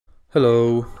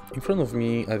Hello, in front of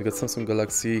me I've got Samsung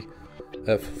Galaxy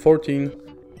F14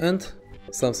 and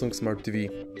Samsung Smart TV.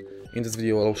 In this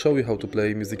video I'll show you how to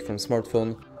play music from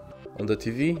smartphone on the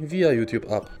TV via YouTube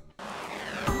app.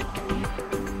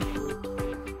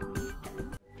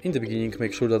 In the beginning,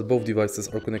 make sure that both devices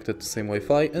are connected to same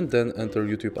Wi-Fi and then enter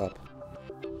YouTube app.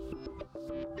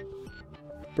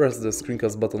 Press the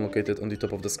screencast button located on the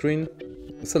top of the screen,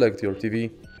 select your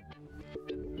TV.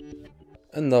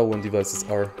 And now when devices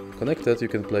are connected, you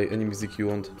can play any music you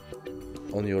want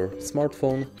on your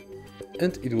smartphone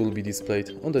and it will be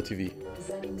displayed on the TV.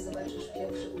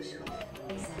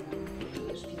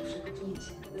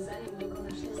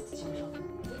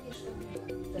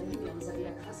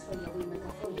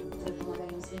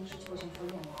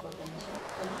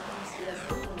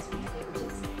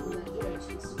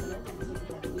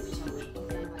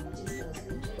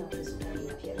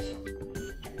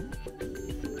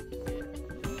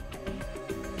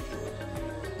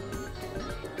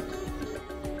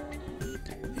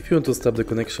 If you want to stop the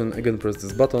connection, again press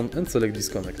this button and select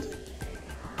disconnect.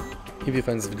 If you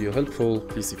find this video helpful,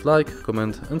 please leave like,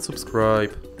 comment and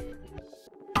subscribe.